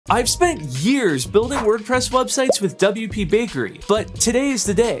I've spent years building WordPress websites with WPBakery, but today is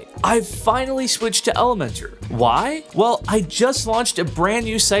the day. I've finally switched to Elementor. Why? Well, I just launched a brand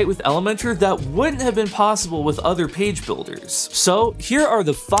new site with Elementor that wouldn't have been possible with other page builders. So here are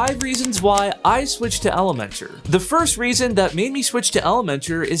the 5 reasons why I switched to Elementor. The first reason that made me switch to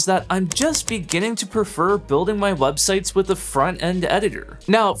Elementor is that I'm just beginning to prefer building my websites with a front-end editor.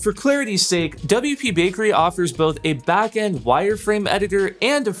 Now, for clarity's sake, WPBakery offers both a back-end wireframe editor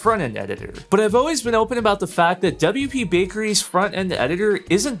and a front-end editor. But I've always been open about the fact that WPBakery's front-end editor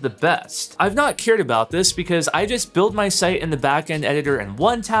isn't the best. I've not cared about this because I just build my site in the back-end editor in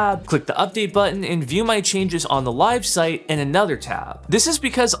one tab, click the update button, and view my changes on the live site in another tab. This is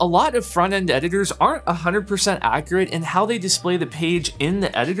because a lot of front-end editors aren't 100% accurate in how they display the page in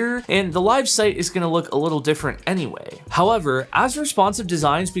the editor, and the live site is going to look a little different anyway. However, as responsive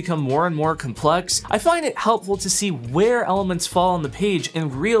designs become more and more complex, I find it helpful to see where elements fall on the page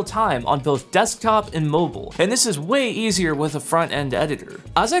in real time on both desktop and mobile, and this is way easier with a front-end editor.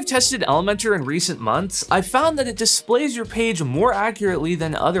 As I've tested Elementor in recent months, I've found that it displays your page more accurately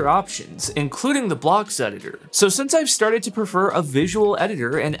than other options, including the blocks editor. So since I've started to prefer a visual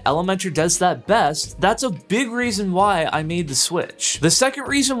editor and Elementor does that best, that's a big reason why I made the switch. The second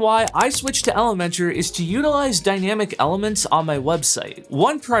reason why I switched to Elementor is to utilize dynamic elements on my website.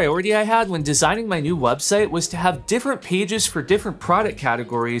 One priority I had when designing my new website was to have different pages for different product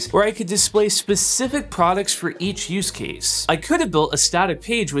categories where I could display specific products for each use case. I could have built a static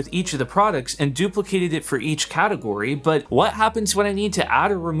page with each of the products and duplicated it for each category, but what happens when I need to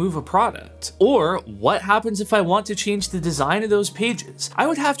add or remove a product? Or what happens if I want to change the design of those pages? I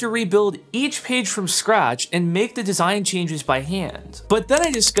would have to rebuild each page from scratch and make the design changes by hand. But then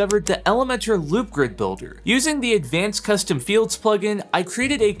I discovered the Elementor Loop Grid Builder. Using the Advanced Custom Fields plugin, I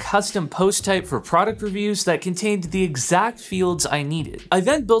created a custom post type for product reviews that contained the exact fields I needed. I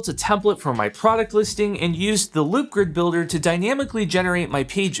then built a template for my product listing and used the Loop Grid Builder to dynamically generate my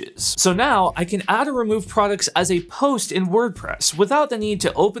pages. So now I can add or remove products as a post in WordPress without the need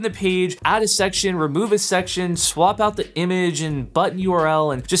to open the page, add a section, remove a section, swap out the image and button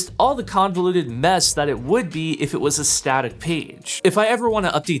URL, and just all the convoluted mess that it would be if it was a static page. If I ever want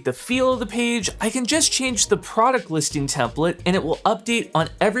to update the feel of the page, I can just change the product listing template and it will update on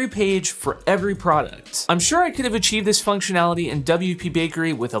every page for every product. I'm sure I could have achieved this functionality in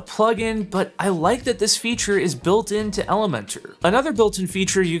WPBakery with a plugin, but I like that this feature is built into Elementor. Another built-in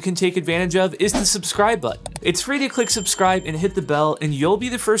feature you can take advantage of is the subscribe button. It's free to click subscribe and hit the bell, and you'll be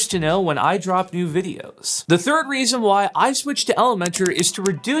the first to know when I drop new videos. The third reason why I switched to Elementor is to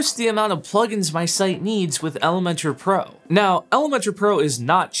reduce the amount of plugins my site needs with Elementor Pro. Now, Elementor Pro is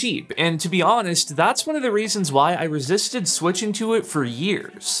not cheap, and to be honest, that's one of the reasons why I resisted switching to it for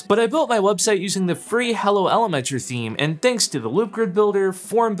years. But I built my website using the free Hello Elementor theme, and thanks to the Loop Grid Builder,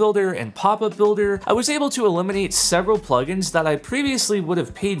 Form Builder, and Pop-Up Builder, I was able to eliminate several plugins that I previously would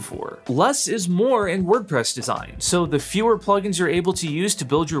have paid for. Less is more in WordPress design, so the fewer plugins you're able to use to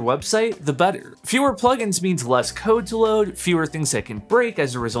build your website, the better. Fewer plugins means less code to load, fewer things that can break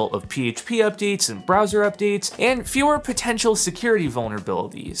as a result of PHP updates and browser updates, and fewer potential security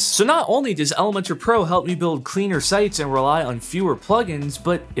vulnerabilities. So not only does Elementor Pro help me build cleaner sites and rely on fewer plugins,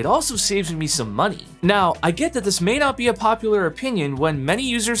 but it also saves me some money. Now, I get that this may not be a popular opinion when many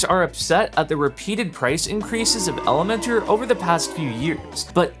users are upset at the repeated price increases of Elementor over the past few years,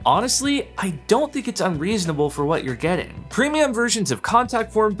 but honestly, I don't think it's unreasonable for what you're getting. Premium versions of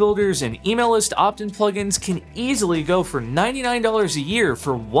contact form builders and email list opt-in plugins can easily go for $99 a year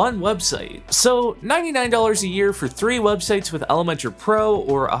for one website. So $99 a year for 3 websites with Elementor Pro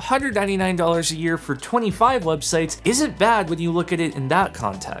or $199 a year for 25 websites isn't bad when you look at it in that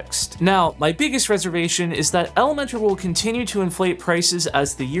context. Now, my biggest reservation is that Elementor will continue to inflate prices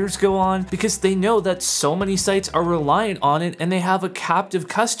as the years go on because they know that so many sites are reliant on it and they have a captive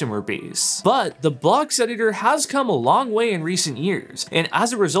customer base. But the blocks editor has come a long way in recent years, and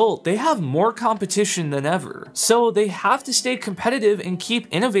as a result, they have more competition than ever. So they have to stay competitive and keep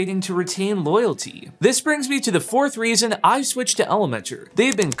innovating to retain loyalty. This brings me to the fourth reason I switched to Elementor.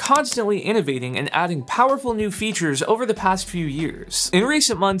 They've been constantly innovating and adding powerful new features over the past few years. In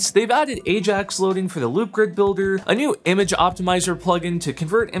recent months, they've added Ajax loading for the Loop Grid Builder, a new image optimizer plugin to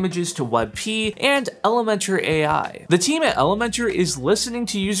convert images to WebP, and Elementor AI. The team at Elementor is listening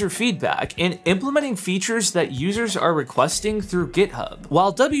to user feedback and implementing features features that users are requesting through GitHub.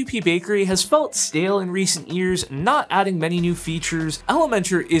 While WPBakery has felt stale in recent years, not adding many new features,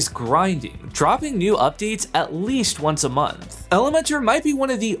 Elementor is grinding, dropping new updates at least once a month. Elementor might be one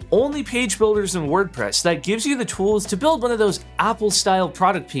of the only page builders in WordPress that gives you the tools to build one of those Apple-style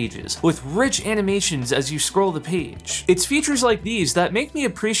product pages with rich animations as you scroll the page. It's features like these that make me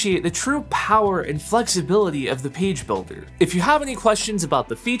appreciate the true power and flexibility of the page builder. If you have any questions about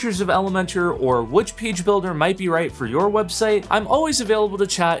the features of Elementor or which page builder might be right for your website, I'm always available to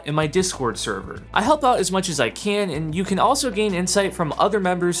chat in my Discord server. I help out as much as I can, and you can also gain insight from other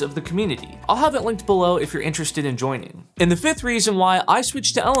members of the community. I'll have it linked below if you're interested in joining. And the fifth reason why I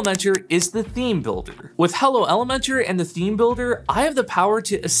switched to Elementor is the theme builder. With Hello Elementor and the theme builder, I have the power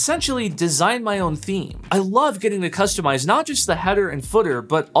to essentially design my own theme. I love getting to customize not just the header and footer,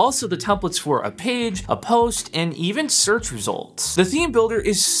 but also the templates for a page, a post, and even search results. The theme builder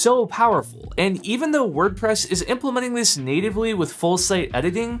is so powerful, and even though WordPress is implementing this natively with full site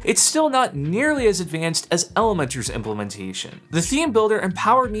editing, it's still not nearly as advanced as Elementor's implementation. The theme builder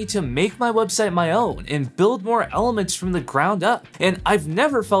empowered me to make my website my own and build more elements from the ground up, and I've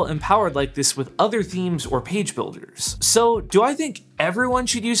never felt empowered like this with other themes or page builders. So, do I think everyone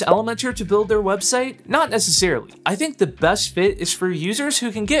should use Elementor to build their website? Not necessarily. I think the best fit is for users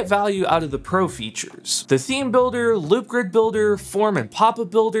who can get value out of the pro features. The theme builder, loop grid builder, form and pop-up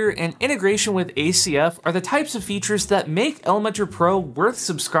builder, and integration with ACF are the types of features that make Elementor Pro worth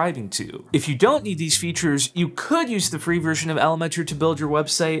subscribing to. If you don't need these features, you could use the free version of Elementor to build your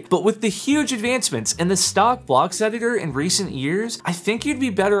website, but with the huge advancements in the stock blocks editor in recent years, I think you'd be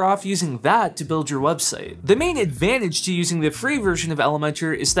better off using that to build your website. The main advantage to using the free version of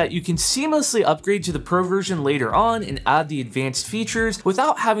Elementor is that you can seamlessly upgrade to the pro version later on and add the advanced features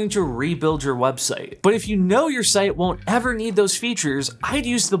without having to rebuild your website. But if you know your site won't ever need those features, I'd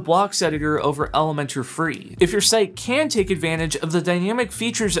use the blocks editor over Elementor Free. If your site can take advantage of the dynamic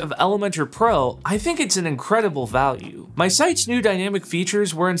features of Elementor Pro, I think it's an incredible value. My site's new dynamic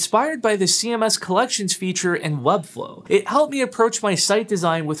features were inspired by the CMS collections feature in Webflow. It helped me approach my site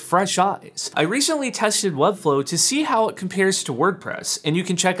design with fresh eyes. I recently tested Webflow to see how it compares to WordPress, and you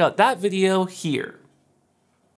can check out that video here.